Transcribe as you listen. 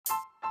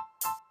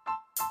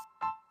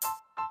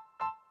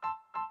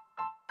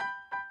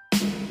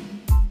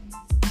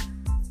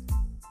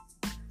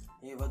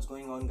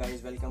going on,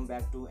 guys? Welcome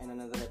back to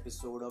another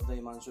episode of the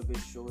Himanshu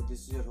Best Show.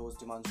 This is your host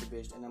Himanshu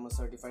Best and I'm a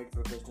certified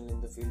professional in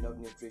the field of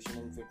nutrition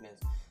and fitness.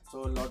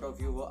 So a lot of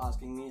you were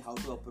asking me how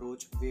to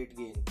approach weight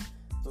gain.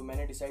 तो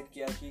मैंने decide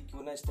किया कि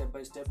क्यों ना step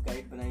by step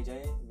guide बनाई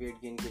जाए weight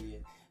gain के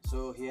लिए.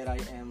 So here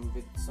I am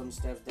with some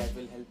steps that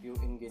will help you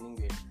in gaining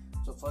weight.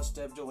 So first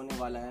step जो होने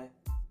वाला है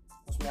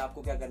उसमें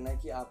आपको क्या करना है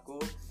कि आपको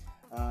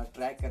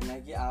ट्रैक करना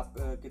है कि आप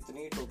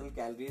कितनी टोटल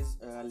कैलोरीज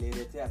ले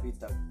रहे थे अभी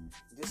तक.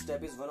 This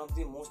step is one of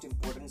the most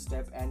important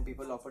step and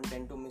people often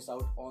tend to miss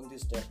out on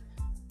this step.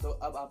 तो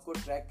अब आपको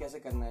ट्रैक कैसे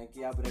करना है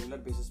कि आप रेगुलर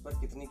बेसिस पर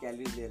कितनी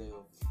कैलोरीज ले रहे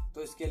हो.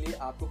 तो इसके लिए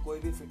आपको कोई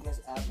भी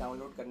फिटनेस ऐप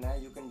डाउनलोड करना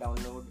है. You can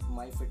download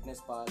my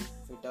fitness Pal,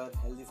 fitter,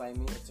 healthify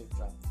me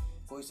etcetera.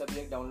 कोई सा भी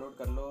एक डाउनलोड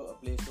कर लो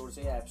प्ले स्टोर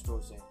से या ऐप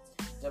स्टोर से.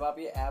 जब आप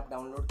ये ऐप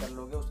डाउनलोड कर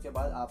लोगे उसके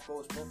बाद आपको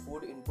उसमें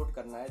फूड इनपुट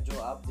करना है जो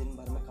आप दिन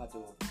भर में खाते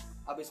हो.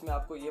 अब इसमें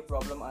आपको ये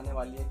प्रॉब्लम आने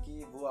वाली है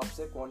कि वो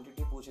आपसे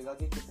क्वांटिटी पूछेगा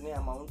कि कितने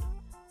अमाउंट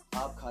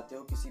आप खाते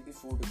हो किसी भी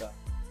फूड का.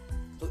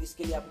 तो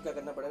इसके लिए आपको क्या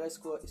करना पड़ेगा,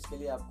 इसके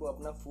लिए आपको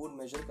अपना फूड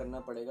मेजर करना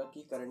पड़ेगा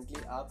कि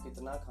करंटली आप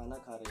कितना खाना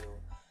खा रहे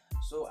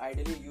हो. So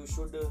ideally you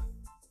should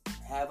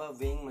have a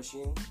weighing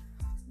machine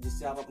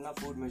जिससे आप अपना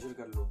फूड मेजर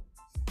कर लो.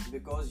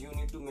 Because you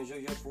need to measure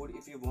your food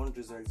if you want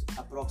results.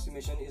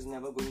 Approximation is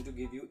never going to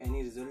give you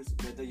any results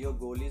whether your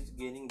goal is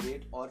gaining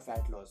weight or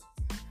fat loss.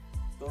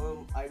 तो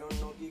I don't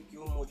know कि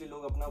क्यों mostly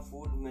लोग अपना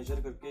food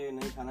major करके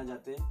नहीं खाना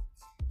चाहते.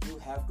 You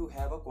have to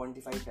have a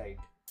quantified diet.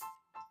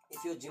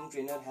 If your gym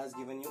trainer has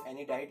given you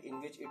any diet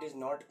in which it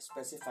is not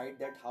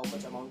specified that how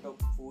much amount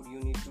of food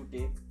you need to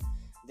take,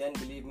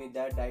 then believe me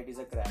that diet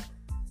is a crap.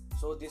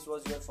 So this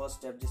was your first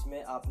step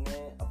जिसमें आपने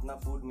अपना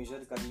food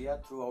major कर लिया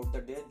through out the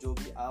day जो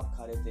भी आप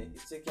खा रहे थे.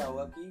 इससे क्या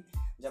होगा कि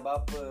जब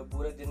आप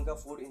पूरे दिन का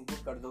फूड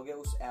इनपुट कर दोगे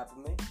उस ऐप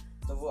में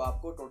तो वो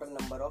आपको टोटल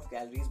नंबर ऑफ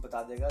कैलोरीज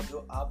बता देगा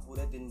जो आप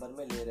पूरे दिन भर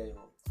में ले रहे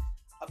हो.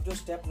 अब जो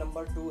स्टेप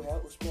नंबर 2 है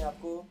उसमें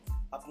आपको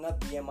अपना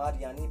BMR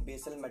यानी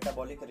बेसल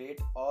मेटाबॉलिक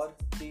रेट और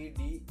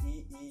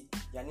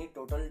TDEE यानी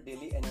total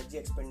daily energy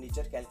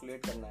expenditure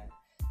calculate करना है.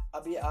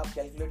 अब ये आप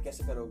कैलकुलेट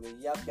कैसे करोगे,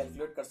 ये आप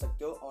कैलकुलेट कर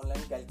सकते हो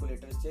ऑनलाइन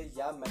कैलकुलेटर से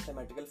या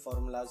मैथमेटिकल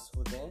फार्मूलाज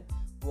होते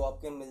हैं वो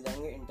आपके मिल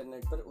जाएंगे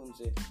इंटरनेट पर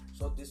उनसे.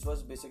 So this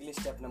was basically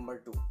step number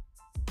 2.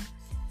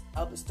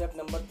 अब स्टेप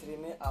नंबर 3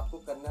 में आपको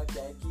करना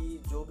क्या है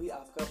कि जो भी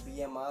आपका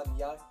BMR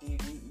या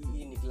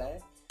TDEE निकला है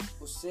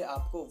उससे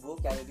आपको वो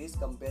कैलोरीज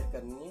कंपेयर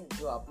करनी है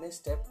जो आपने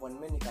स्टेप 1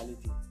 में निकाली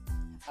थी.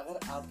 अगर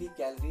आपकी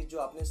कैलोरीज जो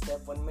आपने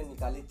स्टेप 1 में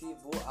निकाली थी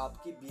वो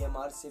आपकी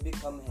BMR से भी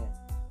कम है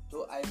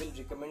तो आई विल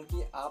रिकमेंड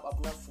कि आप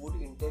अपना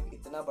फूड इंटेक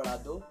इतना बढ़ा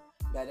दो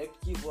डायरेक्ट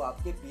कि वो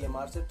आपके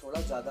BMR से थोड़ा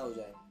ज़्यादा हो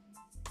जाए.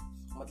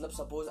 मतलब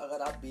सपोज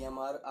अगर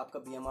आपका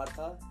BMR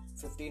था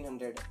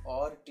 1500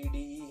 और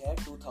TDE है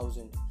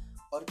 2000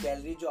 और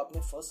कैलोरी जो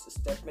आपने फर्स्ट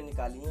स्टेप में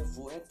निकाली है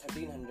वो है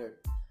 1300,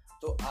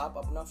 तो आप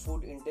अपना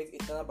फूड इंटेक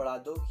इतना बढ़ा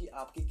दो कि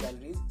आपकी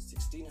कैलोरीज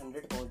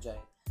 1600 पहुंच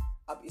जाए.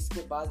 अब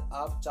इसके बाद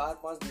आप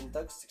 4-5 दिन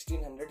तक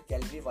 1600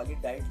 कैलोरी वाली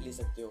डाइट ले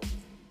सकते हो.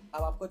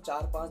 अब आपको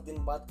 4-5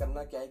 दिन बाद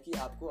करना क्या है कि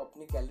आपको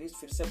अपनी कैलोरीज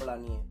फिर से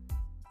बढ़ानी है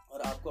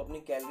और आपको अपनी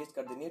कैलोरीज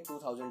कर देनी है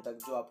 2000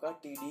 तक जो आपका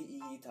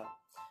TDEE था.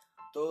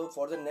 तो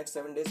फॉर द नेक्स्ट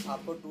 7 डेज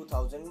आपको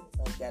 2000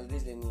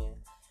 कैलोरीज लेनी है.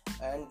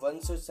 And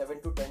once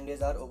 7 to 10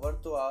 days are over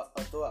तो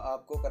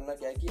आपको करना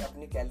क्या है कि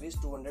अपनी कैलोरीज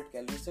 200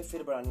 कैलोरीज से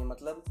फिर बढ़ानी है.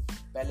 मतलब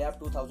पहले आप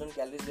 2000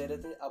 कैलोरीज ले रहे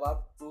थे, अब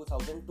आप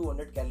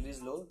 2200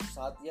 कैलोरीज लो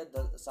 7 या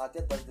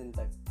 10 दिन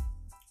तक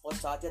और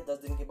 7 या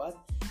 10 दिन के बाद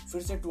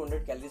फिर से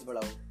 200 कैलोरीज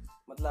बढ़ाओ.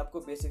 मतलब आपको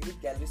बेसिकली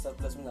कैलोरी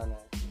सरप्लस में जाना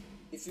है.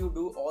 If you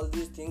do all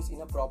these things in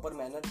a proper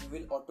manner you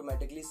will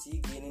automatically see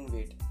gain in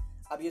weight.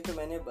 अब ये तो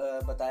मैंने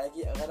बताया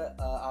कि अगर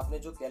आपने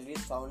जो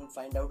कैलोरीज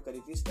फाइंड आउट करी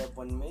थी स्टेप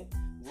 1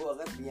 में वो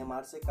अगर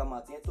BMR से कम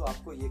आती हैं तो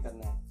आपको ये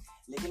करना है.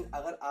 लेकिन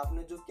अगर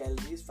आपने जो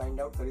कैलोरीज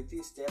फाइंड आउट करी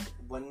थी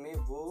स्टेप 1 में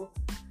वो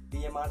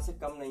BMR से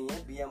कम नहीं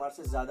है, BMR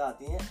से ज़्यादा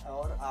आती हैं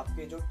और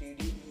आपके जो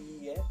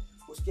TDEE है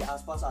उसके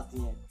आसपास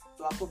आती हैं,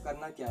 तो आपको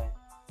करना क्या है.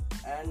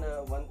 And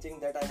one thing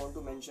that I want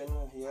to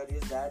mention here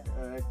is that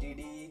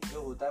TDEE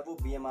जो होता है वो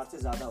BMR से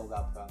ज़्यादा होगा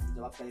आपका.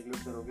 जब आप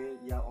कैलकुलेट करोगे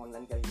या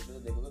ऑनलाइन कैलकुलेटर से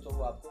देखोगे तो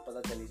वो आपको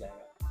पता चल ही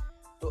जाएगा.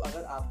 तो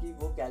अगर आपकी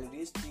वो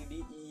कैलोरीज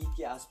TDEE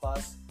के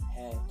आसपास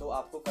हैं तो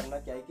आपको करना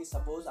क्या है कि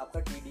सपोज आपका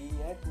TDEE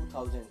है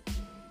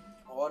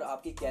 2000 और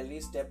आपकी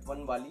कैलोरीज स्टेप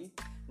 1 वाली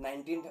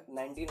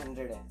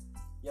 1900 है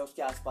या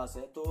उसके आसपास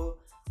है, तो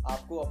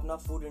आपको अपना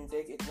फूड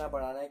इंटेक इतना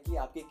बढ़ाना है कि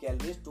आपकी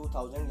कैलोरीज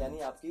 2000 यानी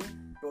आपकी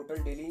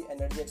टोटल डेली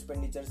एनर्जी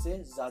एक्सपेंडिचर से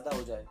ज़्यादा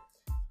हो जाए.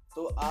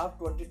 तो आप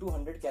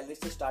 2200 कैलोरीज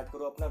से स्टार्ट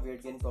करो अपना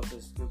वेट गेन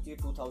प्रोसेस, क्योंकि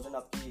 2000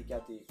 आपकी क्या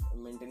थी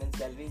मेंटेनेंस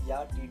कैलोरी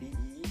या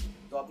TDEE,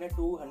 तो आपने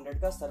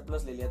 200 का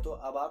सरप्लस ले लिया. तो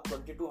अब आप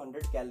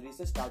 2200 कैलोरी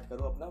से स्टार्ट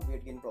करो अपना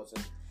वेट गेन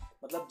प्रोसेस.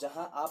 मतलब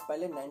जहां आप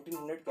पहले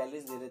 1900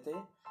 कैलोरीज ले रहे थे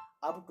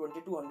अब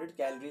 2200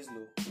 कैलोरीज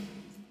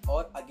लो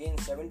और अगेन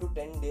 7 to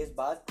 10 डेज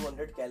बाद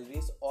 200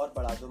 कैलोरीज और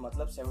बढ़ा दो.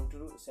 मतलब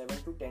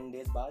 7 to 10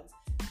 डेज बाद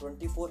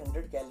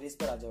 2400 कैलोरीज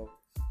पर आ जाओ.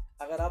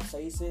 अगर आप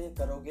सही से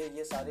करोगे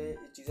ये सारे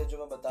चीज़ें जो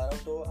मैं बता रहा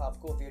हूँ तो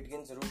आपको वेट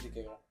गेन ज़रूर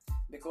दिखेगा.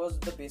 Because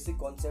the basic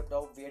concept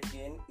of weight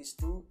gain is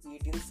to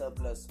eat in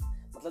surplus.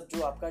 मतलब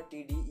जो आपका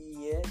TDE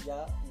है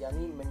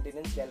यानी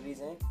मेंटेनेंस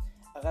कैलोरीज हैं,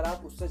 अगर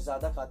आप उससे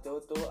ज़्यादा खाते हो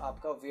तो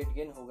आपका वेट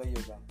गेन होगा ही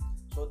होगा।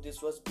 सो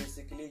this was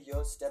basically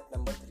your step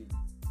number 3।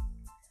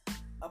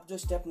 अब जो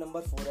स्टेप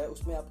नंबर 4 है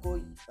उसमें आपको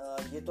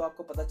ये तो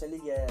आपको पता चल ही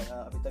गया है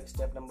अभी तक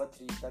स्टेप नंबर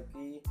 3 तक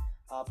कि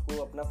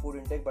आपको अपना फूड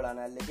इंटेक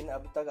बढ़ाना है, लेकिन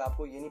अभी तक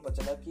आपको ये नहीं पता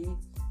चला कि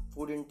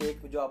फूड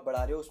इंटेक जो आप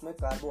बढ़ा रहे हो उसमें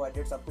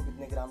कार्बोहाइड्रेट्स आपको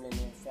कितने ग्राम लेने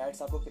हैं,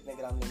 फैट्स आपको कितने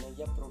ग्राम लेने हैं,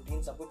 या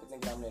प्रोटीन्स आपको कितने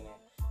ग्राम लेने हैं।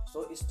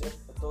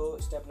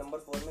 स्टेप नंबर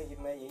 4 में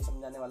मैं यही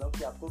समझाने वाला हूँ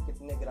कि आपको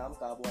कितने ग्राम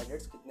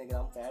कार्बोहाइड्रेट्स, कितने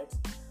ग्राम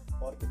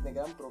फैट्स और कितने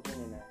ग्राम प्रोटीन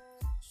लेना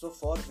है। So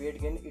for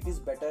weight gain it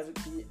is better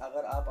कि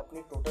अगर आप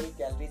अपनी टोटल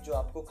कैलोरी जो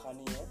आपको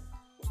खानी है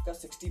उसका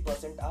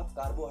 60% आप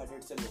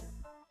कार्बोहाइड्रेट से लो।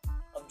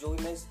 अब जो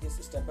भी मैं इस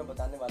स्टेप में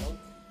बताने वाला हूँ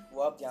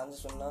वो आप ध्यान से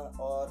सुनना,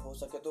 और हो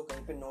सके तो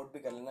कहीं पे नोट भी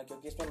कर लेना,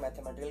 क्योंकि इसमें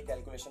मैथमेटिकल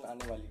कैलकुलेशन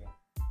आने वाली है।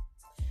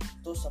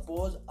 तो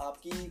सपोज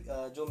आपकी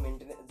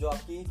जो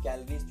आपकी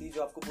कैलोरीज थी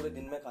जो आपको पूरे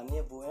दिन में खानी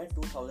है वो है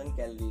 2000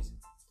 कैलोरीज,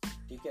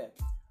 ठीक है।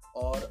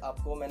 और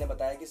आपको मैंने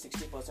बताया कि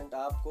 60%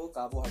 आपको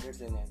कार्बोहाइड्रेट्स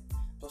लेने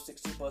हैं, तो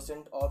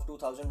 60% ऑफ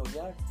 2000 हो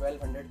गया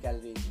 1200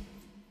 कैलोरीज।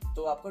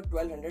 तो आपको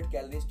 1200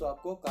 कैलोरीज तो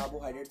आपको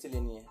कार्बोहाइड्रेट से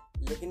लेनी है,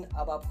 लेकिन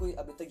अब आपको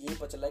अभी तक यही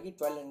पता चला कि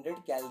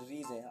 1200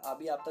 कैलोरीज हैं,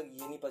 अभी आप तक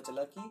ये नहीं पता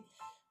चला कि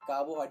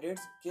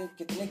कार्बोहाइड्रेट्स के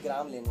कितने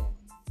ग्राम लेने हैं।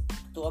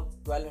 तो अब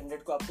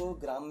 1200 को आपको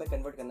ग्राम में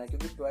कन्वर्ट करना है,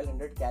 क्योंकि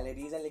 1200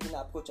 कैलोरीज हैं, लेकिन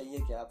आपको चाहिए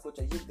क्या, आपको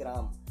चाहिए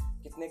ग्राम,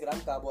 कितने ग्राम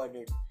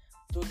कार्बोहाइड्रेट्स।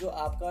 तो जो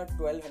आपका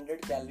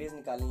 1200 कैलोरीज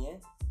निकाली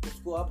हैं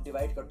उसको आप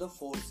डिवाइड कर दो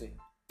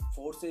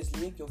 4 से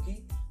इसलिए क्योंकि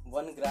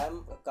 1 ग्राम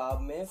कार्ब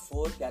में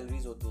 4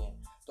 कैलोरीज होती हैं।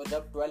 तो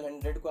जब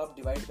 1200 को आप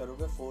डिवाइड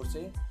करोगे 4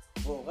 से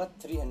वो होगा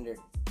 300,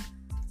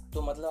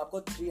 तो मतलब आपको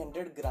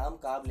 300 ग्राम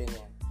कार्ब लेने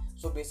हैं।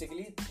 So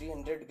basically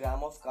 300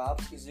 gram of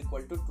carb is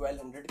equal to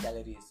 1200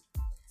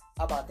 calories.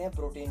 अब आते हैं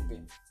प्रोटीन पे।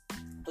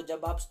 तो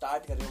जब आप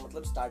स्टार्ट कर रहे हो,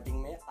 मतलब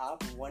स्टार्टिंग में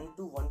आप 1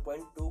 to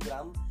 1.2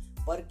 ग्राम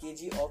पर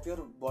kg of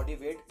your body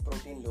weight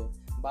protein लो।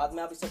 बाद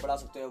में आप इसे बढ़ा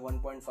सकते हो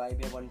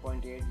 1.5 या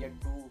 1.8 या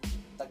 2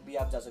 तक भी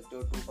आप जा सकते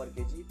हो, 2 पर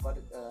KG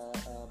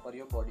per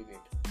your body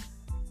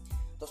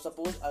wait. तो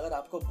सपोज अगर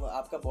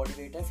आपका बॉडी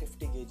वेट है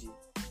 50 केजी,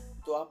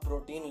 तो आप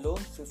protein low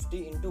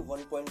 50 into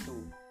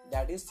 1.2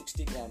 that is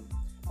 60 ग्राम,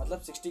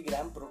 मतलब 60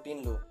 ग्राम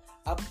प्रोटीन लो।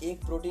 अब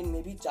एक प्रोटीन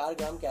में भी 4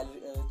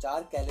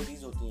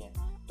 कैलोरीज होती हैं,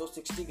 तो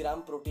 60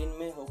 ग्राम प्रोटीन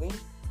में हो गई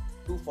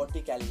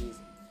 240 कैलोरीज।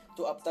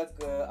 तो अब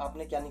तक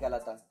आपने क्या निकाला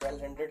था,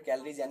 1200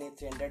 कैलोरीज यानी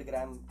 300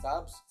 ग्राम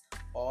कार्ब्स,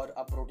 और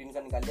अब प्रोटीन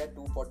का निकाल लिया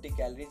 240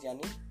 कैलोरीज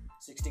यानी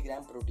 60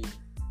 ग्राम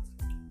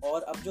प्रोटीन।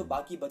 और अब जो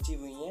बाकी बची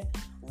हुई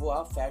हैं वो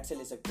आप फैट से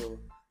ले सकते हो।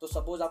 तो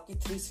सपोज आपकी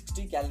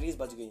 360 कैलोरीज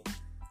बच गई,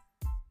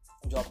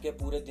 जो आपके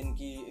पूरे दिन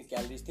की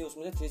कैलोरीज थी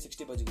उसमें से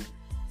 360 बच गई।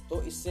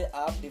 तो इससे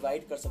आप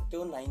डिवाइड कर सकते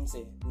हो 9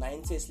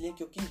 से इसलिए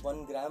क्योंकि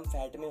 1 ग्राम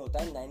फैट में होता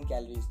है 9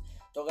 कैलोरीज।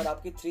 तो अगर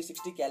आपकी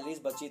 360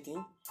 कैलोरीज बची थी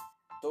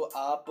तो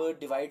आप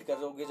डिवाइड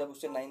करोगे जब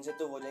उससे 9 से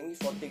तो हो जाएंगी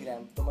 40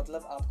 ग्राम, तो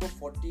मतलब आपको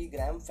 40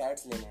 ग्राम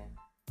फैट्स लेने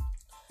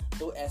हैं।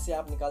 तो ऐसे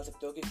आप निकाल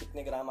सकते हो कि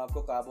कितने ग्राम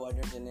आपको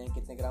कार्बोहाइड्रेट लेने हैं,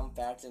 कितने ग्राम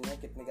फैट्स लेने हैं,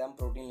 कितने ग्राम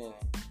प्रोटीन लेने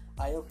हैं।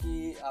 आई होप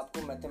कि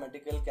आपको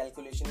मैथमेटिकल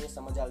कैलकुलेशन ये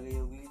समझ आ गई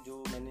होगी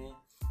जो मैंने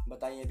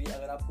बताई है। अभी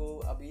अगर आपको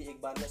अभी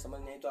एक बार में समझ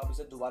नहीं आई तो आप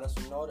इसे दोबारा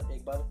सुनना और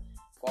एक बार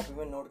कॉपी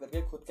में नोट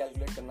करके खुद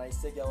कैलकुलेट करना।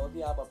 इससे क्या होगा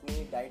कि आप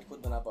अपनी डाइट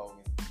खुद बना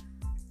पाओगे।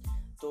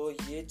 तो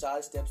ये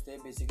 4 स्टेप्स थे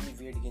बेसिकली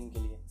वेट गेन के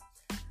लिए।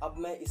 अब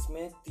मैं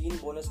इसमें 3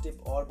 बोनस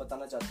टिप और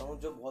बताना चाहता हूँ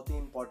जो बहुत ही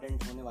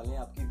इंपॉर्टेंट होने वाले हैं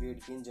आपकी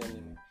वेट गेन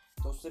जर्नी में।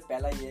 तो उससे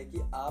पहला ये है कि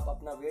आप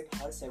अपना वेट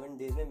हर 7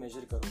 डेज में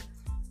मेजर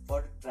करो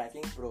फॉर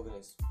ट्रैकिंग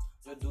प्रोग्रेस।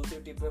 जो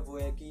दूसरी टिप है वो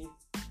है कि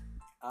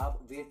आप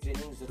वेट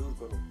ट्रेनिंग ज़रूर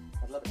करो,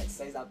 मतलब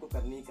एक्सरसाइज आपको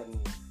करनी ही करनी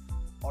है।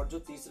 और जो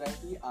तीसरा है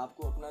कि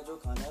आपको अपना जो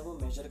खाना है वो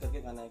मेजर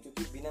करके खाना है,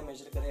 क्योंकि बिना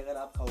मेजर करे अगर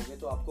आप खाओगे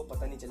तो आपको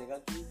पता नहीं चलेगा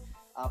कि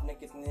आपने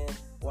कितने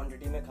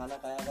क्वांटिटी में खाना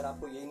खाया। अगर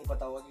आपको यही नहीं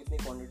पता होगा कि कितनी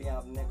क्वांटिटी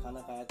आपने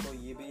खाना खाया तो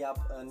ये भी आप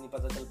नहीं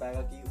पता चल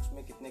पाएगा कि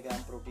उसमें कितने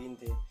ग्राम प्रोटीन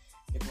थे,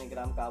 कितने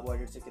ग्राम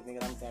कार्बोहाइड्रेट से, कितने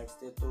ग्राम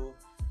फैट्स थे। तो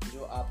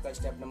जो आपका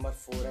स्टेप नंबर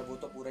 4 है वो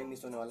तो पूरा ही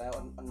मिस होने वाला है,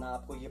 और ना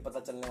आपको ये पता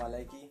चलने वाला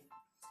है कि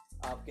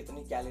आप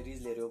कितनी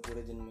कैलोरीज ले रहे हो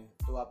पूरे दिन में।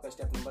 तो आपका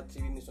स्टेप नंबर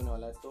 3 भी मिस होने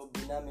वाला है। तो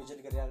बिना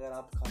मेजर करे अगर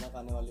आप खाना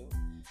खाने वाले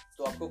हो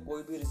तो आपको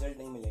कोई भी रिजल्ट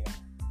नहीं मिलेगा।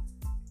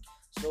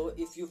 So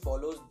if you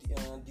follow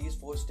these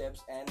 4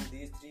 steps and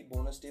these 3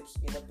 bonus tips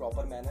in a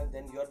proper manner,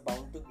 then you are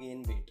bound to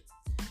gain weight.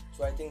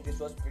 So I think this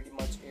was pretty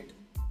much it.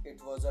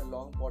 It was a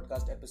long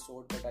podcast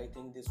episode, but I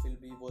think this will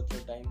be worth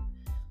your time.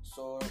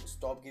 So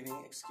stop giving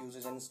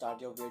excuses and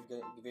start your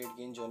weight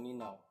gain journey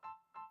now.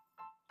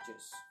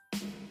 Cheers.